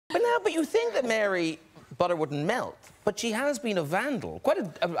But now, but you think that Mary butter wouldn't melt, but she has been a vandal, quite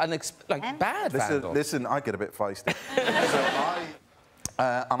bad vandal. Listen, I get a bit feisty.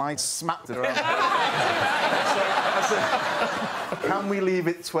 And I smacked it around. So I said, can we leave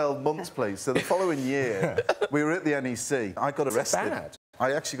it 12 months, please? So the following year, we were at the NEC. I got arrested. Bad.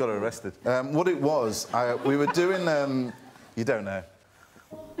 I actually got arrested. What it was, we were doing... you don't know.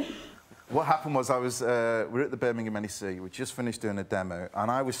 What happened was we were at the Birmingham NEC. We just finished doing a demo, and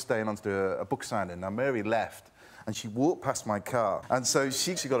I was staying on to do a book signing. Now, Mary left, and she walked past my car, and so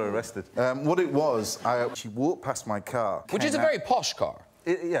she got arrested. What it was, she walked past my car. Which is a very posh car.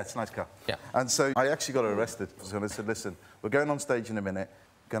 Yeah, it's a nice car. Yeah. And so I actually got arrested. So I said, listen, we're going on stage in a minute,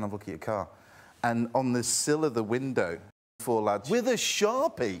 go and have a look at your car. And on the sill of the window, 4 lads with a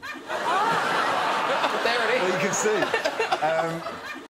Sharpie. There it is. Well, you can see.